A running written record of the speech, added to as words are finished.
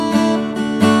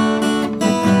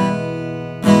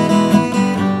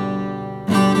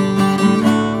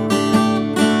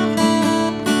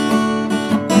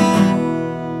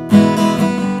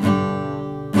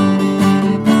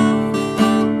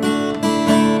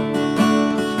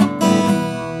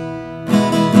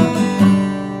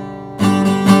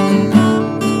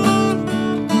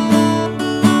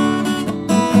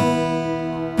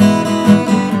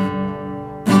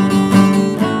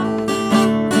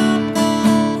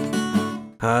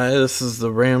Hi, this is the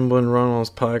Ramblin'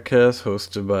 Runnels podcast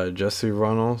hosted by Jesse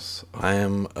Runnels. I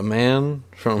am a man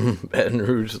from Baton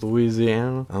Rouge,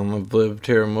 Louisiana. I've lived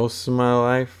here most of my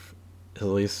life, at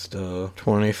least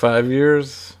 25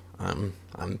 years. I'm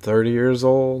 30 years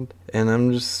old, and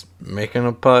I'm just making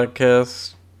a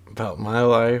podcast about my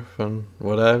life and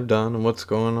what I've done and what's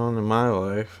going on in my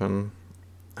life and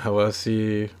how I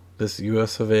see this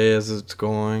US of A as it's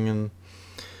going and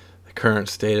the current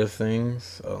state of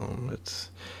things. It's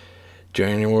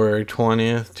January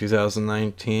 20th,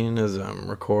 2019 as I'm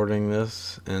recording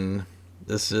this, and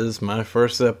this is my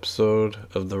first episode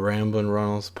of the Ramblin'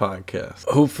 Runnels podcast.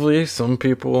 Hopefully some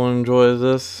people will enjoy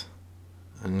this,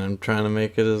 and I'm trying to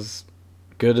make it as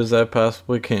good as I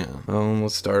possibly can.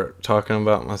 Let's start talking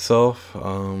about myself.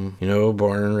 Born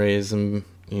and raised in,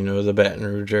 the Baton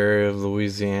Rouge area of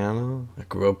Louisiana. I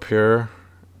grew up here.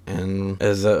 And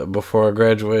before I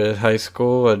graduated high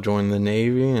school, I joined the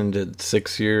Navy and did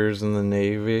 6 years in the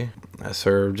Navy. I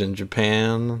served in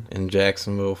Japan, in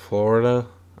Jacksonville, Florida.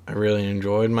 I really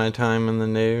enjoyed my time in the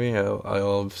Navy. I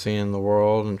love seeing the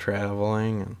world and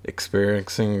traveling and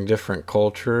experiencing different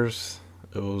cultures.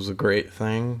 It was a great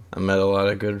thing. I met a lot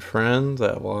of good friends.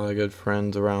 I have a lot of good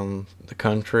friends around the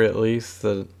country, at least,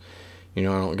 that I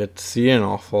don't get to see an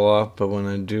awful lot, but when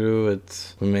I do,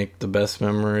 we make the best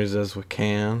memories as we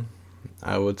can.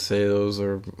 I would say those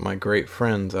are my great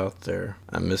friends out there.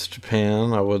 I miss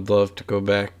Japan. I would love to go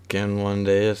back again one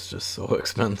day. It's just so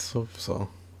expensive, so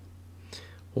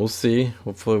we'll see.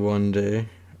 Hopefully one day.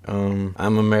 I'm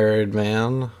a married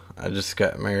man. I just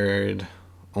got married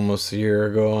almost a year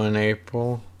ago in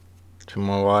April to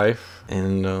my wife,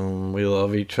 and we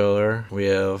love each other.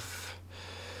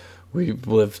 We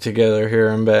live together here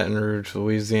in Baton Rouge,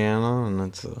 Louisiana, and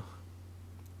it's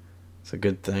a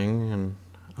good thing, and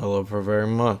I love her very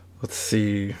much. Let's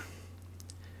see.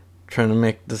 Trying to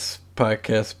make this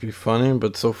podcast be funny,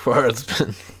 but so far it's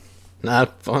been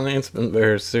not funny. It's been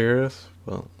very serious.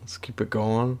 But let's keep it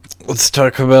going. Let's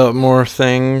talk about more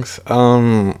things.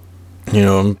 I'm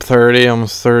 30,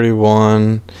 almost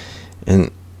 31,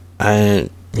 and I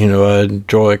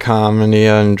enjoy comedy.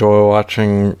 I enjoy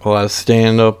watching a lot of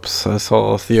stand-ups. I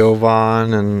saw Theo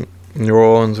Von in New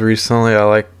Orleans recently. I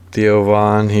like Theo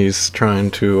Von. He's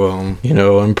trying to,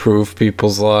 improve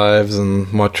people's lives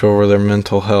and watch over their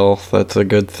mental health. That's a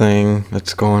good thing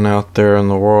that's going out there in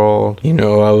the world.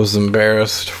 I was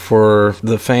embarrassed for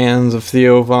the fans of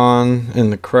Theo Von in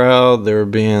the crowd. They were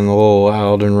being a little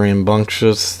loud and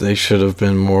rambunctious. They should have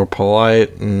been more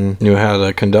polite and knew how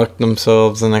to conduct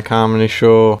themselves in a comedy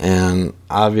show. And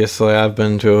obviously I've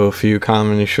been to a few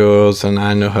comedy shows and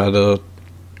I know how to,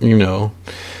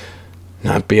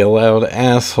 not be a loud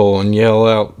asshole and yell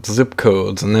out zip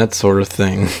codes and that sort of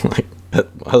thing like that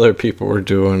other people were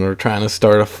doing or trying to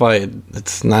start a fight.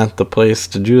 It's not the place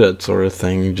to do that sort of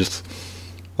thing. You just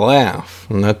laugh,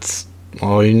 and that's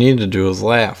all you need to do is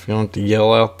laugh. You don't have to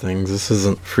yell out things. This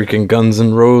isn't freaking Guns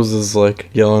N' Roses like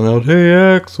yelling out, "Hey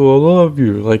Axl, I love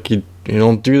you." Like you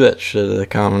don't do that shit at a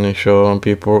comedy show, and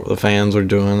the fans were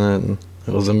doing it, and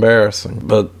it was embarrassing.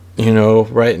 But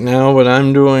right now what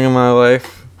I'm doing in my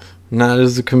life, not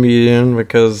as a comedian,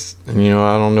 because I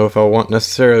don't know if I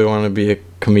necessarily want to be a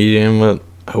comedian, but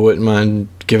I wouldn't mind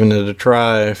giving it a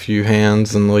try, a few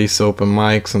hands and at least open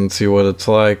mics and see what it's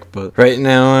like. But right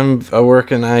now I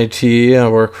work in IT. I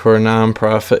work for a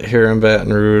nonprofit here in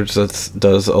Baton Rouge that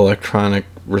does electronic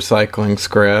recycling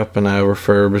scrap, and I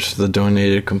refurbish the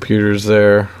donated computers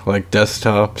there, like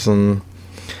desktops. And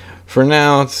for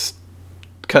now it's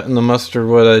cutting the mustard.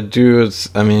 What I do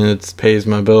it pays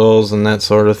my bills and that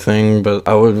sort of thing, but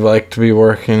I would like to be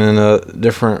working in a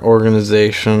different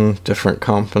organization, different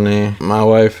company. My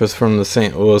wife is from the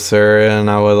St. Louis area and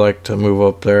I would like to move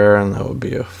up there, and that would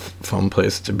be a fun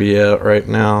place to be at right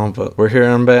now. But we're here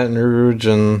in Baton Rouge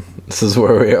and this is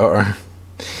where we are.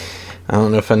 I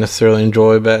don't know if I necessarily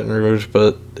enjoy Baton Rouge,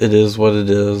 but it is what it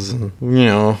is, and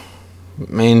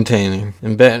maintaining.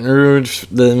 In Baton Rouge,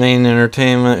 the main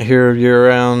entertainment here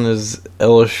year-round is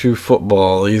LSU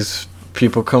football. These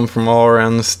people come from all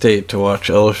around the state to watch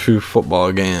LSU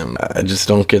football game. I just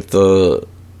don't get the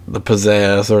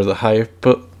pizzazz or the hype,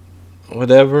 but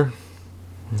whatever.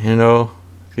 If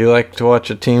you like to watch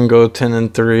a team go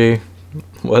 10-3,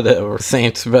 whatever.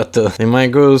 Saints they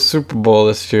might go to the Super Bowl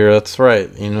this year. That's right.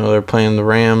 They're playing the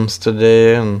Rams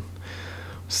today, and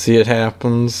see it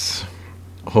happens.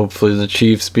 Hopefully the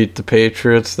Chiefs beat the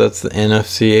Patriots. That's the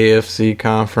NFC AFC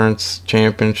conference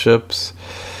championships.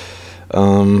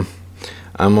 I'm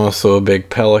also a big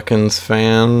Pelicans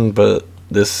fan, but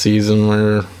this season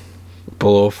we're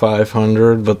below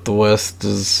 500, but the West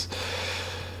is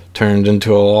turned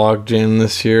into a logjam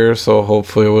this year, so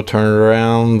hopefully we'll turn it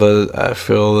around. But I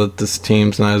feel that this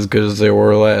team's not as good as they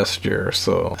were last year,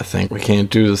 so I think we can't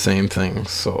do the same thing.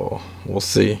 So we'll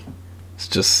see. It's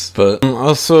just, but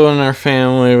also in our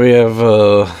family we have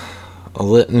a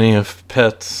litany of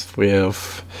pets. We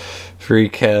have 3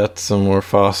 cats, and we're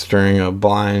fostering a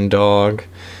blind dog.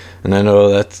 And I know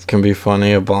that can be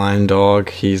funny, a blind dog.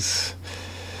 He's,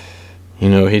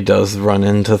 he does run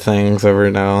into things every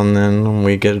now and then, and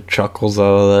we get chuckles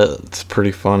out of that. It's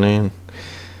pretty funny. And,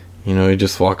 he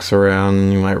just walks around,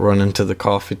 and you might run into the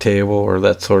coffee table or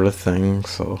that sort of thing.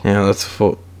 So, yeah, that's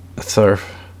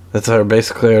our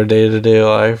basically our day-to-day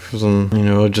life.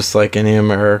 And, just like any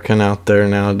American out there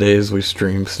nowadays, we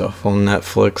stream stuff on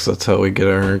Netflix. That's how we get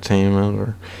our entertainment,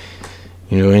 or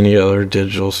any other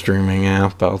digital streaming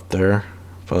app out there.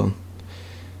 But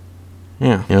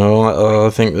yeah, I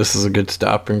think this is a good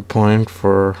stopping point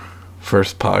for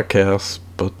first podcast.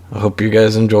 But I hope you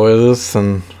guys enjoy this,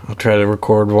 and I'll try to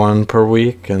record one per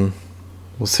week, and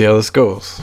we'll see how this goes.